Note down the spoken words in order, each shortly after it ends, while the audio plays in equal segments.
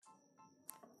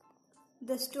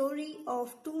The story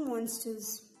of two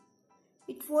monsters.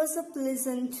 It was a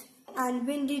pleasant and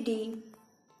windy day.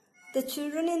 The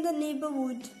children in the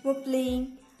neighborhood were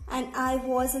playing, and I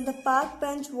was on the park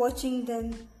bench watching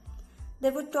them.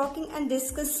 They were talking and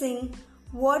discussing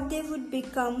what they would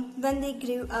become when they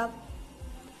grew up.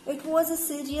 It was a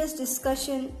serious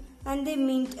discussion, and they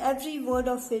meant every word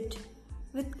of it,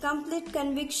 with complete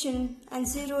conviction and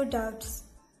zero doubts.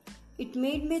 It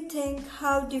made me think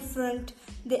how different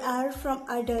they are from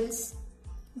adults.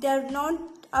 They are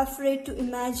not afraid to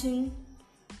imagine.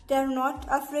 They are not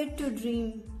afraid to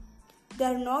dream. They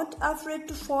are not afraid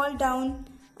to fall down,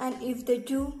 and if they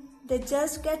do, they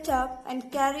just get up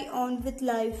and carry on with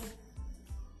life.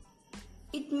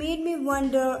 It made me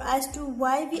wonder as to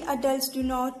why we adults do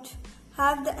not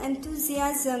have the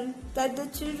enthusiasm that the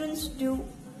children do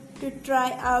to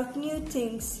try out new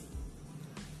things.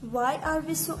 Why are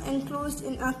we so enclosed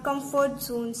in our comfort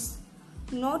zones,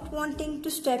 not wanting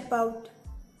to step out?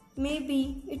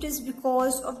 Maybe it is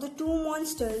because of the two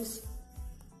monsters.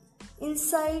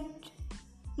 Inside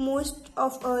most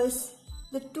of us,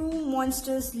 the two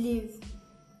monsters live.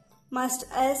 Must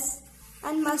ask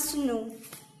and must know.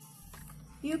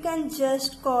 You can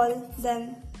just call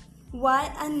them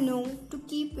why and no to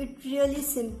keep it really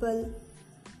simple.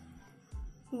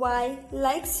 Why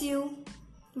likes you?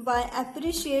 Why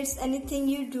appreciates anything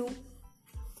you do?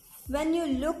 When you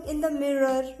look in the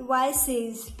mirror, why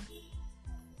says,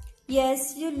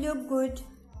 yes, you look good.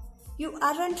 You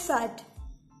aren't fat.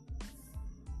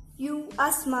 You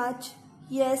are smart.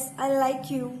 Yes, I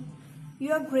like you.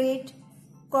 You are great,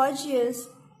 gorgeous,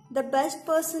 the best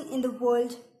person in the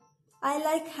world. I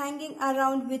like hanging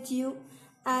around with you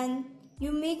and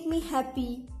you make me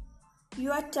happy.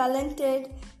 You are talented,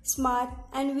 smart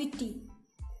and witty.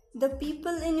 The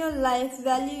people in your life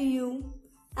value you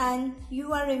and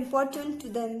you are important to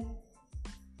them.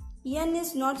 Ian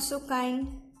is not so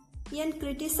kind. Ian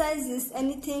criticizes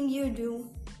anything you do.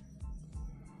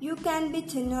 You can be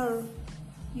thinner.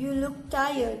 You look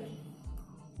tired.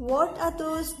 What are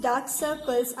those dark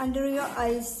circles under your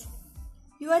eyes?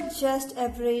 You are just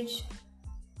average.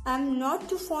 I'm not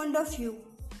too fond of you.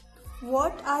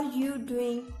 What are you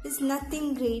doing is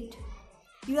nothing great.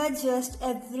 You are just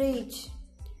average.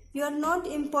 You are not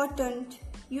important.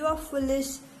 You are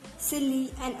foolish,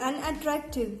 silly and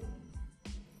unattractive.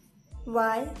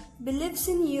 Why believes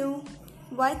in you?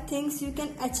 Why thinks you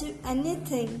can achieve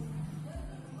anything?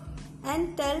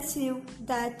 And tells you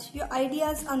that your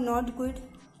ideas are not good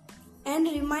and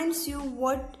reminds you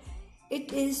what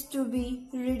it is to be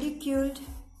ridiculed.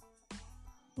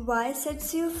 Why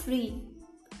sets you free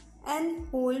and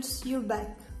holds you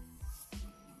back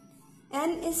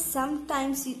and is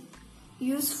sometimes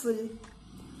useful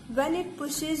when it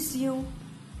pushes you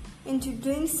into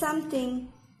doing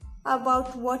something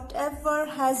about whatever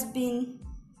has been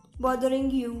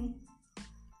bothering you,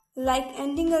 like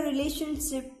ending a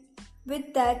relationship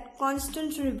with that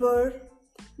constant rebel,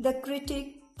 the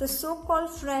critic, the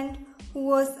so-called friend who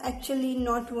was actually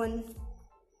not one.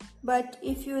 But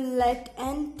if you let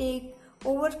N take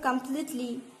over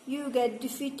completely, you get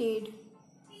defeated.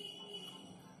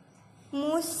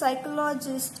 Most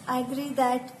psychologists agree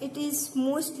that it is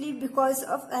mostly because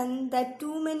of N that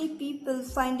too many people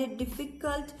find it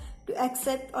difficult to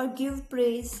accept or give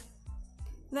praise.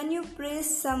 When you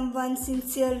praise someone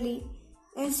sincerely,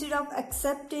 instead of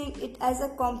accepting it as a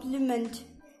compliment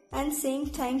and saying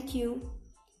thank you,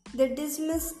 they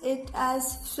dismiss it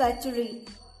as flattery.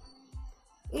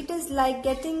 It is like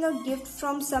getting a gift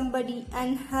from somebody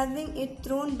and having it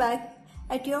thrown back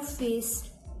at your face,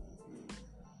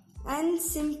 and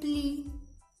simply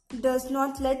does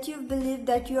not let you believe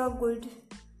that you are good,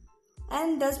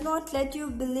 and does not let you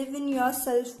believe in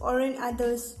yourself or in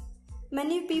others.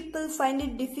 Many people find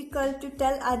it difficult to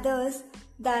tell others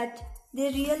that they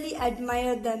really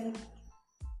admire them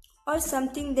or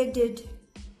something they did.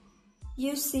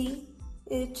 You see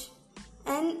it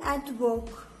and at work.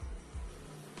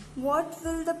 What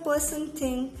will the person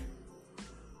think?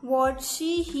 What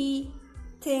he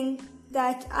think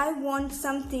that I want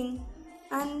something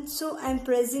and so I'm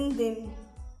praising them.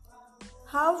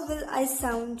 How will I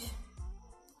sound?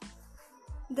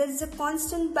 There is a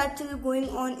constant battle going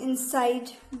on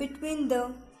inside between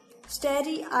the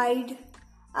starry-eyed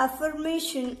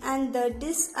affirmation and the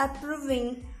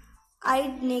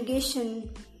disapproving-eyed negation.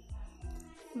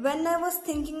 When I was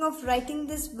thinking of writing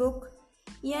this book,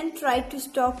 Ian tried to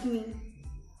stop me.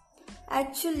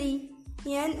 Actually,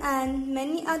 Ian and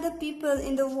many other people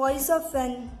in the Voice of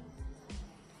N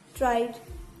tried.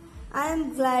 I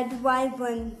am glad Y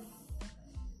won.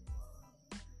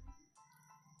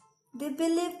 They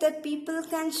believe that people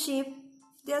can shape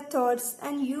their thoughts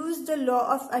and use the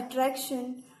law of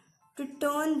attraction to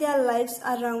turn their lives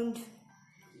around.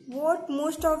 What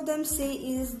most of them say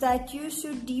is that you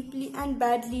should deeply and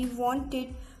badly want it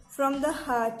from the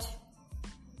heart.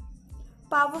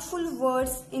 Powerful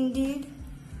words indeed.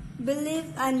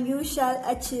 Believe and you shall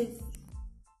achieve.